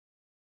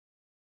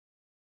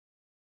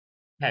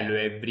Hello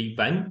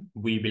everyone,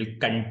 we will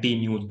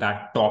continue the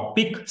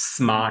topic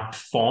smart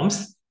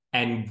forms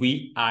and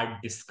we are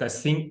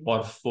discussing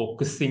or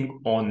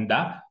focusing on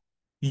the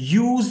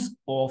use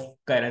of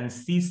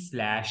currency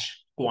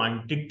slash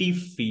quantity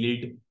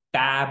field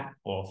tab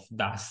of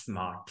the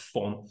smart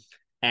form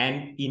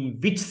and in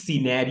which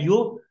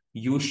scenario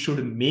you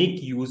should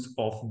make use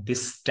of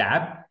this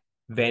tab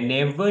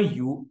whenever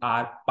you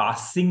are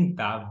passing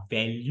the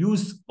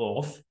values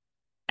of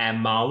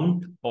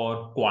amount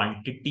or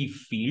quantity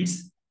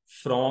fields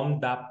from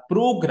the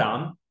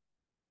program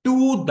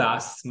to the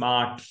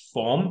smart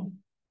form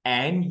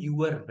and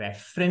your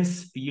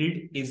reference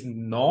field is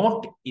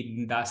not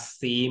in the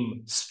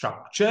same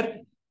structure,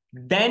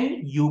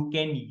 then you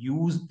can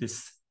use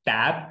this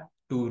tab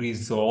to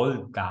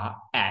resolve the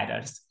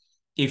errors.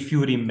 If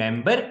you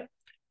remember,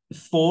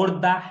 for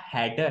the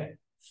header,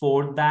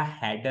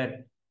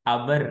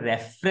 our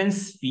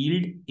reference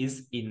field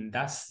is in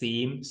the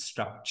same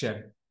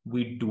structure.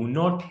 We do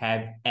not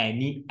have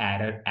any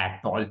error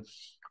at all.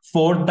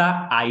 For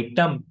the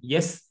item,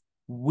 yes,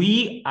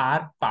 we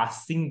are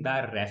passing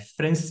the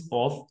reference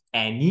of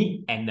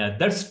any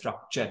another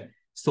structure.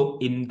 So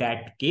in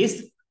that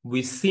case,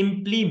 we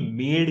simply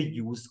made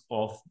use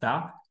of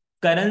the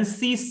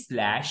currency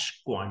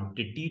slash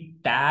quantity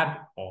tab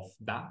of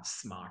the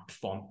smart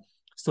form.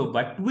 So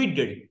what we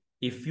did,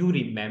 if you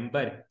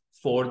remember,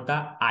 for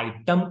the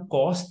item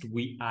cost,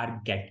 we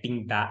are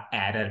getting the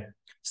error.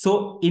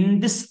 So in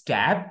this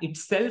tab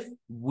itself,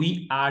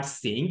 we are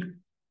saying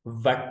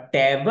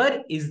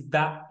whatever is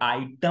the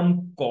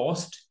item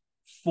cost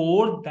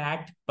for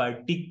that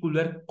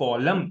particular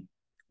column,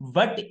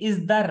 what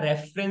is the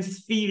reference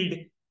field?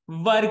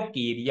 Work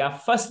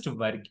area, first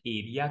work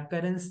area,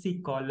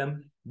 currency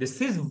column. This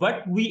is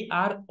what we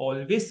are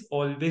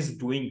always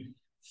doing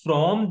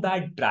from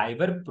the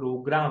driver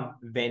program.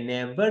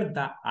 Whenever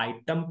the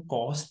item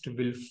cost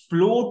will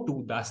flow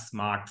to the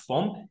smart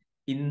form,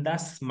 in the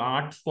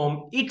smart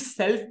form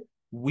itself,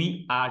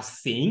 we are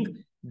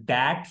saying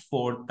that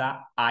for the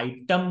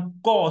item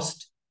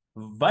cost,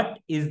 what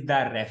is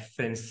the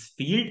reference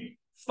field?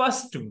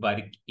 First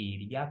work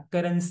area,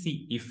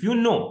 currency. If you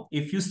know,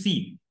 if you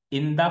see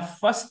in the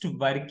first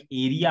work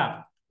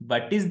area,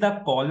 what is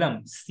the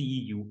column?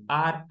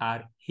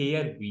 CURR.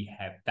 Here we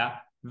have the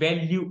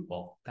value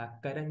of the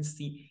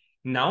currency.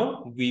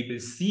 Now we will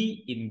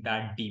see in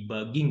the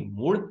debugging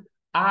mode,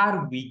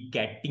 are we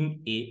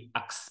getting a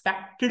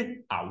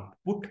expected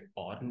output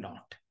or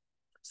not?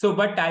 So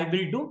what I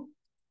will do,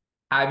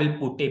 I will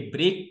put a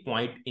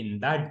breakpoint in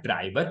the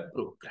driver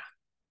program.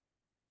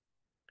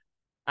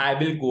 I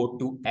will go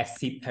to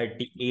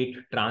SC38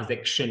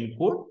 transaction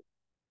code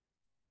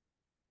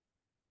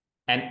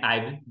and I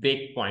will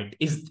breakpoint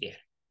is there.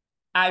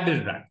 I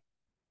will run.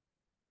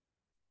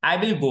 I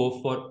will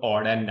go for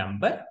order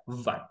number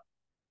 1.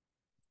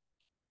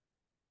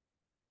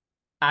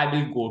 I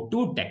will go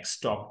to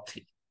desktop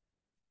 3.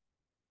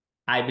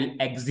 I will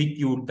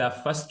execute the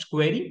first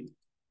query.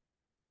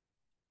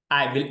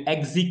 I will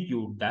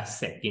execute the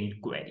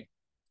second query.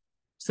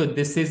 So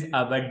this is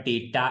our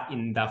data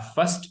in the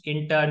first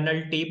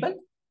internal table.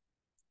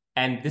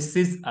 And this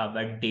is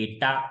our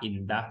data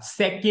in the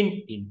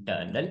second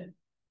internal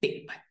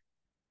table.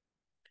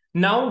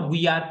 Now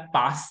we are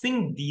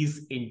passing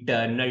these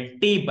internal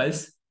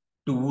tables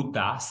to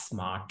the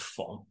smart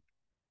form.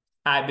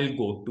 I will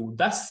go to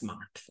the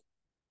smart form.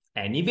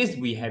 Anyways,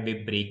 we have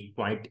a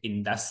breakpoint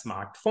in the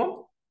smart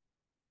form.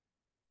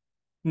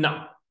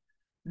 Now,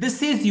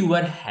 this is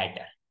your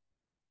header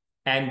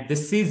and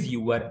this is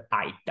your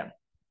item.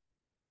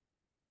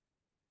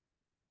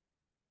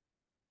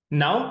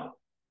 Now,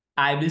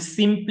 I will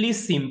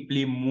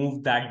simply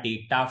move the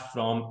data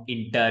from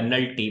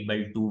internal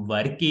table to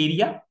work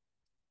area.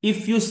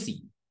 If you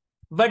see,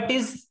 what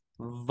is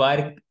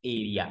work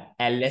area?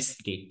 LS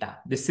data.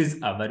 This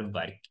is our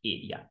work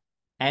area.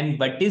 And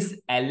what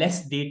is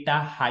LS data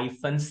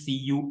hyphen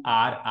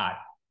CURR?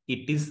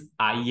 It is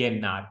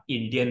INR,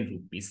 Indian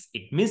rupees.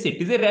 It means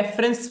it is a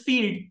reference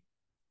field.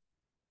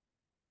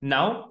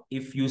 Now,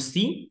 if you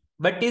see,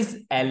 what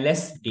is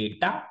LS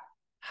data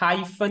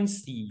hyphen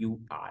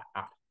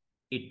CURR?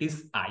 It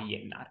is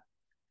INR.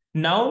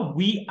 Now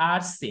we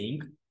are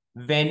saying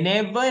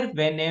whenever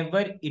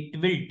it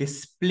will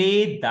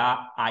display the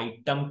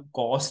item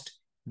cost,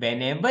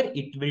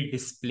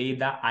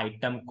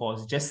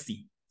 just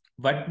see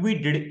what we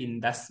did in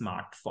the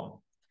smart form.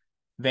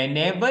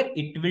 Whenever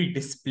it will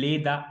display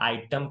the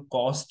item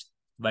cost,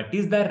 what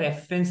is the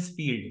reference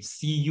field?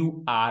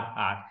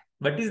 CURR.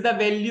 What is the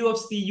value of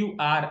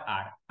CURR?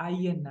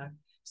 INR.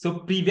 So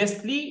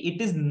previously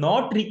it is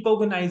not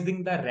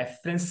recognizing the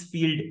reference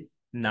field.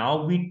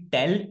 Now we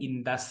tell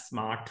in the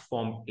smart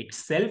form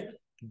itself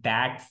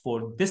that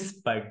for this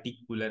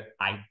particular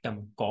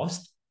item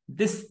cost,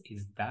 this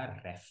is the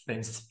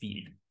reference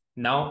field.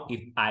 Now,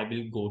 if I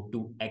will go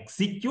to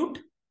execute,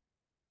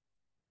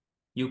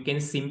 you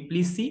can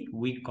simply see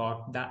we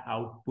got the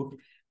output.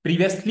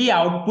 Previously,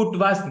 output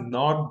was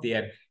not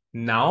there.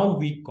 Now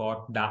we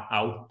got the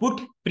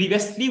output.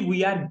 Previously,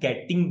 we are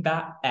getting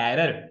the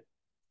error.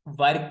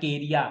 Work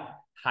area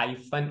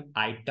hyphen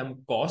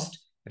item cost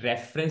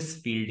reference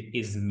field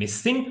is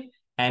missing,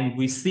 and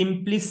we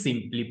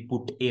simply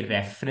put a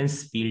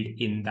reference field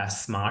in the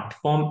smart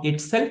form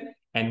itself,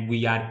 and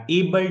we are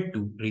able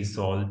to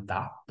resolve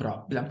the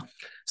problem.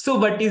 So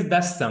what is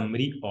the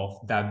summary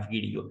of the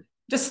video?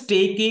 Just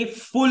take a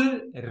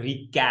full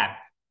recap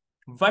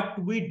what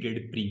we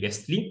did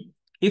previously.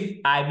 If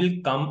I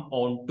will come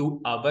on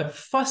to our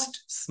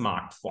first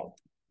smart form,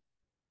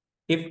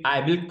 in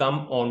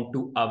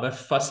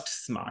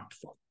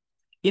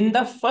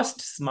the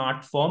first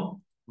smart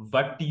form,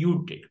 what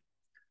you did,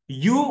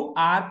 you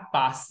are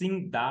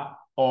passing the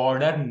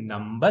order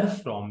number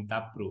from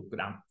the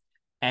program,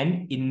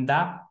 and in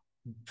the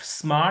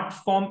smart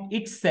form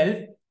itself,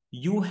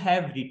 you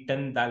have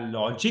written the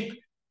logic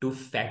to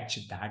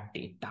fetch that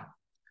data.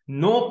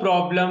 No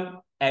problem.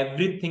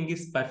 Everything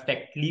is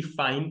perfectly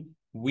fine.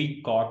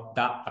 We got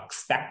the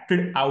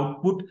expected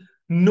output.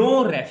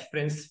 No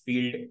reference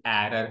field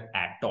error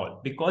at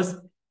all because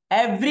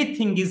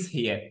everything is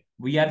here.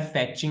 We are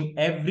fetching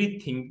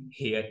everything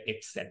here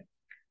itself.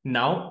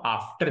 Now,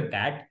 after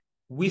that,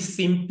 we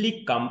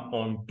simply come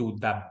on to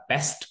the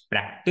best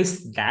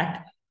practice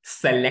that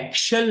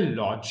selection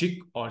logic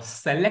or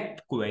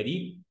select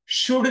query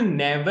should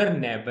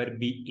never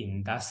be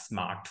in the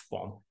smart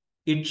form.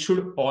 It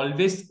should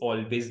always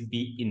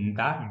be in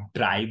the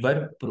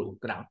driver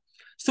program.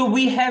 So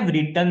we have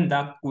written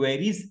the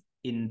queries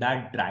in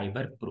the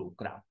driver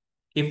program.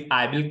 If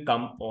I will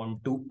come on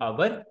to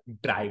our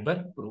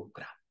driver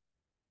program,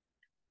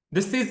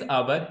 this is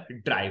our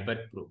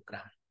driver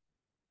program.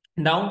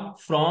 Now,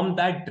 from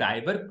the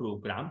driver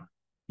program,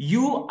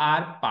 you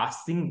are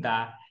passing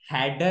the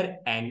header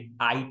and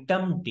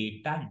item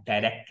data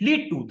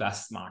directly to the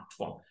smart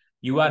form.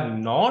 You are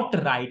not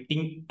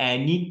writing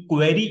any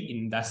query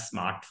in the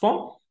smart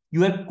form.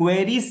 Your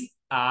queries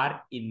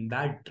are in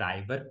the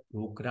driver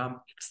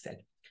program itself.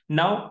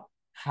 Now,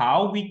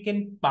 how we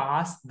can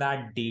pass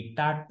the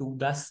data to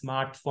the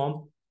smart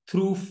form?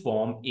 Through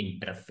form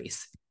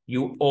interface.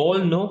 You all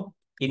know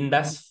in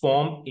the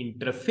form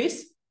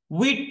interface,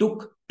 we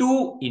took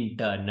two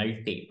internal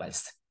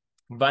tables,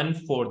 one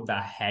for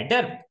the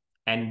header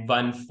and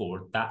one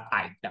for the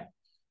item.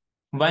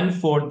 One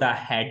for the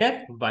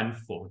header, one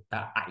for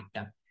the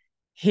item.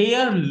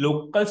 Here,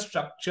 local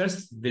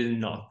structures will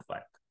not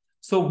work.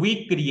 So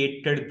we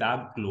created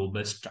the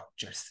global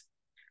structures.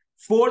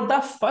 For the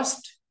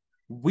first,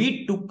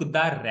 we took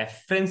the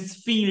reference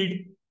field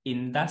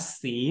in the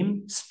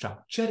same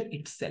structure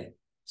itself.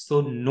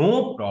 So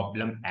no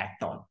problem at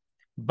all.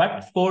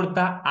 But for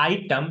the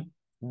item,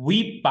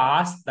 we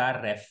pass the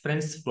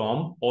reference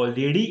from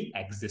already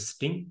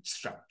existing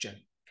structure.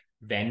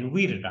 When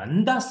we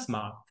run the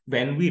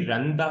when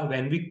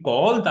we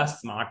call the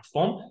smart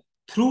form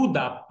through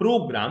the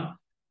program,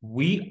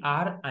 we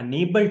are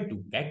unable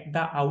to get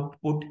the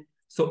output.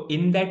 So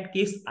in that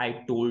case,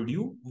 I told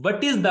you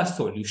what is the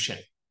solution.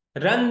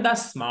 Run the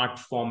smart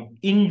form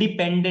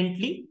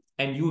independently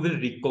and you will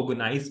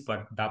recognize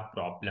what the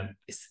problem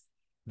is.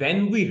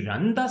 When we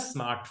run the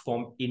smart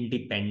form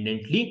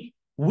independently,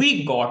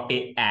 we got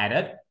an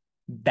error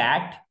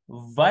that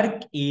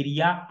work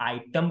area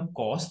item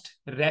cost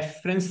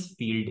reference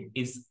field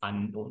is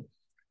unknown.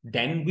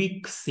 Then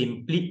we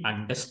simply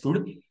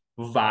understood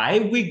why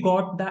we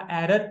got the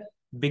error,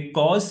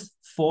 because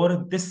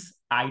for this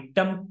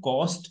item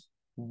cost,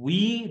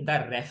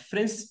 the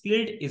reference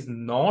field is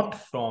not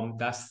from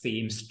the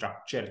same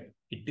structure.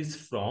 It is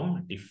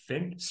from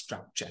different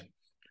structure.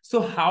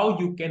 So how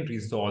you can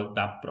resolve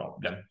the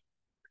problem?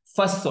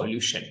 First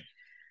solution,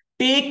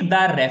 take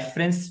the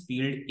reference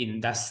field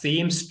in the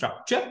same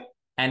structure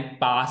and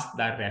pass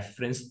the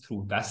reference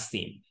through the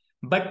same.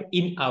 But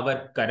in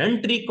our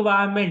current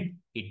requirement,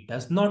 it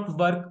does not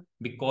work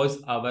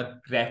because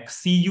our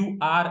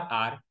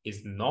CURR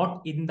is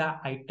not in the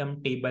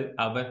item table.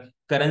 Our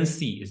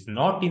currency is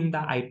not in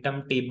the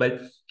item table.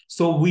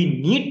 So we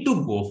need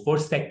to go for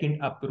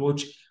second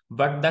approach.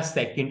 But the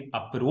second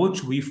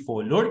approach we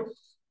followed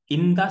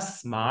in the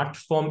smart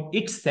form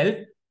itself,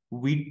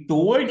 we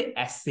told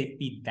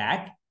SAP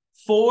that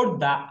for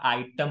the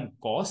item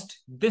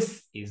cost,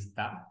 this is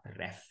the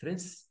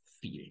reference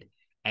field.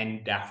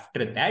 And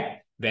after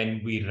that,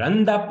 when we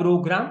run the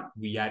program,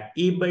 we are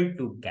able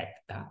to get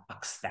the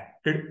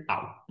expected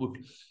output.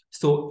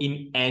 So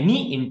in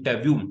any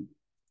interview,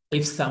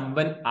 if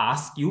someone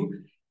asks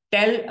you,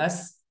 tell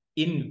us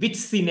in which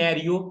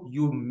scenario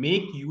you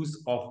make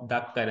use of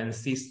the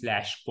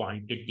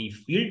currency/quantity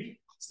field.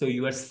 So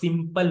your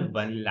simple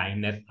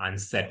one-liner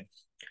answer.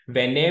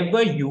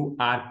 Whenever you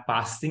are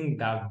passing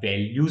the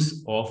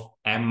values of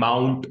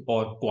amount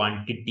or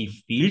quantity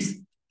fields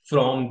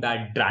from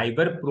the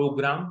driver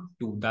program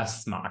to the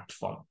smart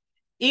form.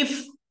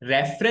 If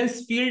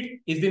reference field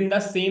is in the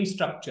same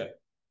structure,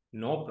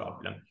 no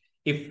problem.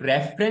 If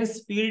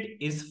reference field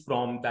is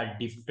from the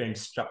different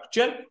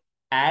structure,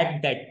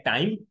 at that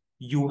time,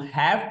 you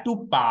have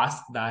to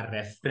pass the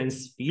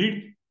reference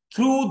field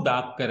through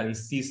the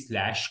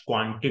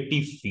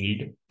currency/quantity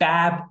field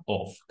tab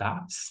of the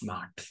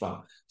smart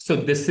form. So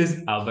this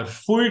is our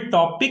full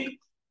topic,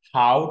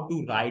 how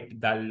to write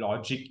the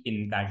logic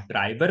in the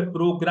driver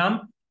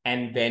program,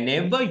 and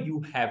whenever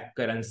you have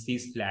currency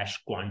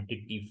 /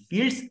 quantity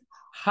fields,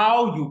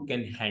 how you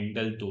can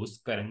handle those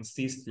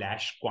currency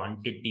 /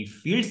 quantity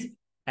fields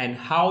and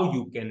how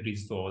you can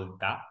resolve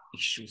the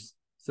issues.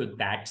 So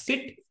that's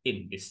it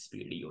in this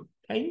video.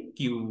 Thank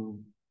you.